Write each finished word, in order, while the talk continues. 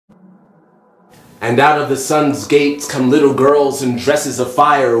And out of the sun's gates come little girls in dresses of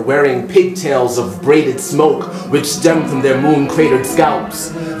fire, wearing pigtails of braided smoke, which stem from their moon-cratered scalps,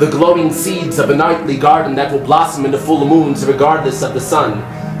 the glowing seeds of a nightly garden that will blossom into full moons regardless of the sun.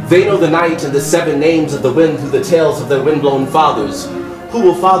 They know the night and the 7 names of the wind through the tales of their wind-blown fathers. Who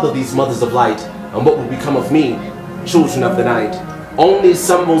will father these mothers of light, and what will become of me, children of the night? Only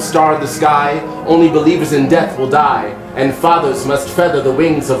some will star the sky, only believers in death will die, and fathers must feather the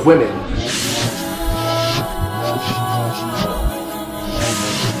wings of women.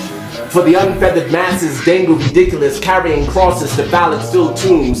 For the unfeathered masses dangle ridiculous, carrying crosses to ballad-filled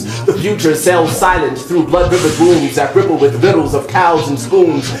tombs. The future sails silent through blood-rivered wombs that ripple with riddles of cows and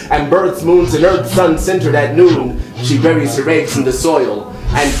spoons, and births, moons, and earth sun-centered at noon. She buries her eggs in the soil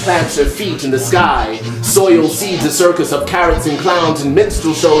and plants her feet in the sky. Soil seeds a circus of carrots and clowns, and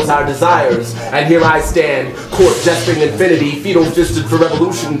minstrel shows our desires. And here I stand, court gesturing infinity, fetal-fisted for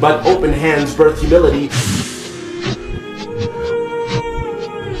revolution, but open hands birth humility.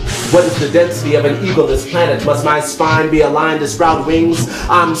 What is the density of an eagleless planet? Must my spine be aligned to sprout wings?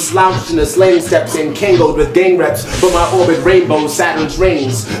 I'm slouched in the slang steps and kangoed with gang reps, but my orbit rainbows Saturn's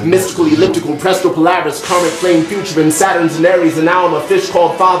rings. Mystical, elliptical, presto polaris, karmic flame future in Saturn's and Aries, and now I'm a fish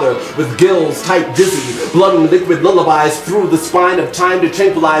called father, with gills tight dizzy, blood and liquid lullabies through the spine of time to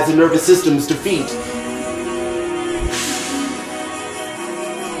tranquilize the nervous system's defeat.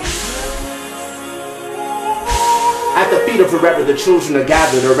 At the feet of forever, the children are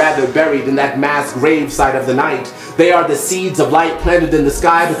gathered, or rather buried in that mass gravesite of the night. They are the seeds of light planted in the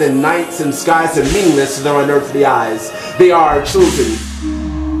sky, but then nights and skies are meaningless to their unearthly eyes. They are our children.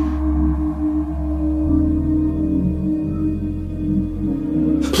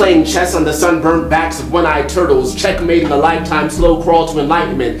 Playing chess on the sunburnt backs of one-eyed turtles, checkmating a lifetime slow crawl to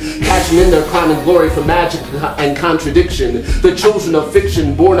enlightenment, catching in their crown and glory for magic and contradiction. The children of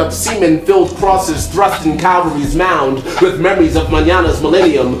fiction, born of semen-filled crosses thrust in Calvary's mound, with memories of Mañana's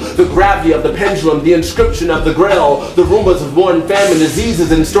millennium, the gravity of the pendulum, the inscription of the grail, the rumors of war and famine,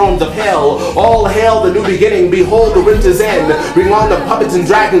 diseases and storms of hell. All hail the new beginning, behold the winter's end. Bring on the puppets and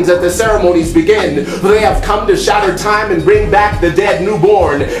dragons as the ceremonies begin, for they have come to shatter time and bring back the dead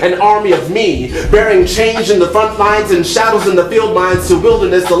newborn. An army of me, bearing change in the front lines and shadows in the field mines to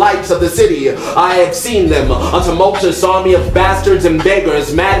wilderness the lights of the city. I have seen them, a tumultuous army of bastards and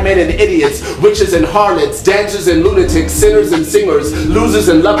beggars, madmen and idiots, witches and harlots, dancers and lunatics, sinners and singers, losers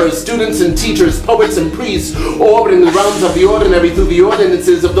and lovers, students and teachers, poets and priests, orbiting the realms of the ordinary through the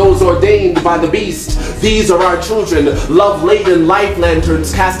ordinances of those ordained by the beast. These are our children, love-laden life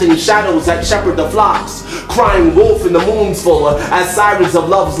lanterns, casting shadows that shepherd the flocks, crying wolf in the moon's full, as sirens of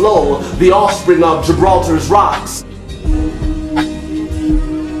love's lull, the offspring of Gibraltar's rocks.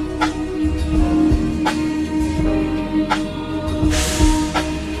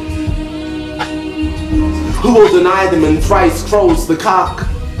 Who will deny them when thrice crows the cock?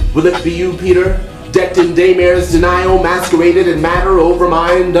 Will it be you, Peter? Decked in daymare's denial, masqueraded in matter,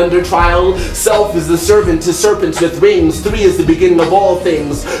 overmined under trial. Self is the servant to serpents with rings. 3 is the beginning of all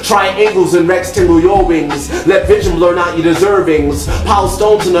things. Triangles and rectangle your wings. Let vision blur not your deservings. Pile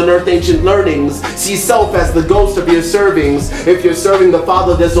stones and unearth ancient learnings. See self as the ghost of your servings. If you're serving the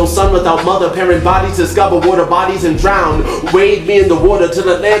Father, there's no son without mother. Parent bodies discover water bodies and drown. Wade me in the water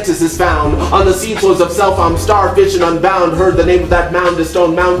till Atlantis is found. On the seafloors of self I'm starfish and unbound. Heard the name of that mound, a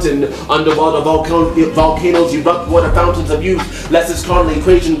stone mountain. Underwater volcanoes erupt water fountains of youth. Lest this carnal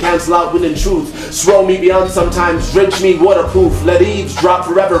equation cancel out wind and truth. Swirl me beyond sometimes, drench me waterproof. Let eaves drop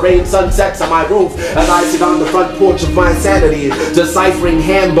forever, rain sunsets on my roof. As I sit on the front porch of my sanity, deciphering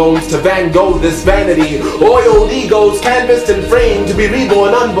hand bones to Van Gogh this vanity. Oiled egos canvassed and framed to be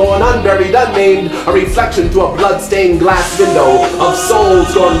reborn, unborn, unburied, unnamed. A reflection through a blood-stained glass window of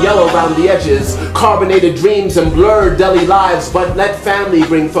souls gone yellow round the edges. Carbonated dreams and blurred deli lives, but let family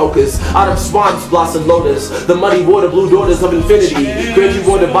bring focus. Out of swamps blossom lotus, the muddy water blue daughters of infinity. Gravy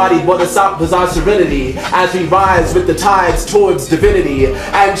water body, water south bizarre serenity, as we rise with the tides towards divinity.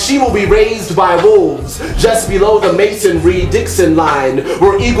 And she will be raised by wolves, just below the masonry Dixon line,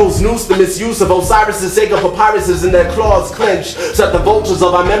 where eagles noose the misuse of Osiris's sake of papyruses in their claws clenched, so that the vultures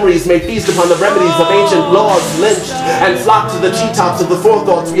of our memories may feast upon the remedies of ancient laws lynched, and flock to the treetops of the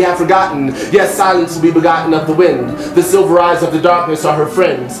forethoughts we have forgotten. Yes, silence will be begotten of the wind. The silver eyes of the darkness are her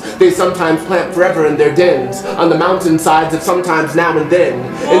friends. They sometimes plant forever in their dens, on the mountainsides of sometimes now and then,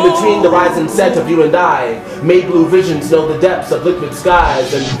 in between the rise and set of you and I. May blue visions know the depths of liquid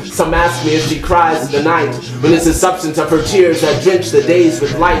skies, and some ask me if she cries in the night, when it's the substance of her tears that drench the days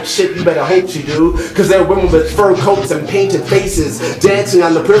with light. Shit, you better hope she do, cause they're women with fur coats and painted faces, dancing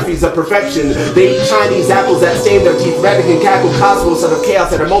on the peripheries of perfection. They eat Chinese apples that stain their teeth red and cackle cosmos out of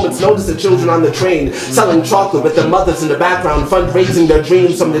chaos at a moment's notice of children on the train, selling chocolate with their mothers in the background, fundraising their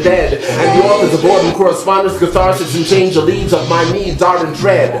dreams from the dead. And the authors of boredom, correspondence, catharsis, and change the leaves of my needs are in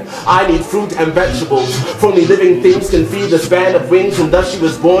dread. I need fruit and vegetables, for only living things can feed this band of wings, and thus she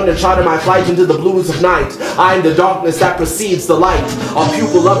was born to charter my flight into the blues of night. I am the darkness that precedes the light, a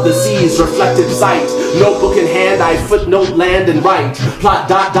pupil of the sea's reflected sight. Notebook in hand, I footnote, land, and write. Plot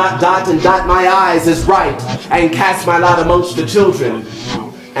dot dot dot and dot my eyes as right, and cast my lot amongst the children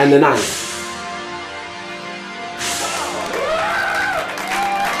and the night.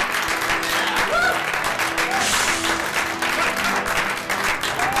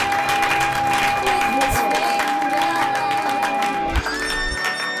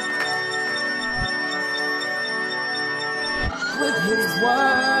 With his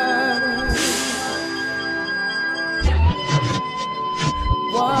word.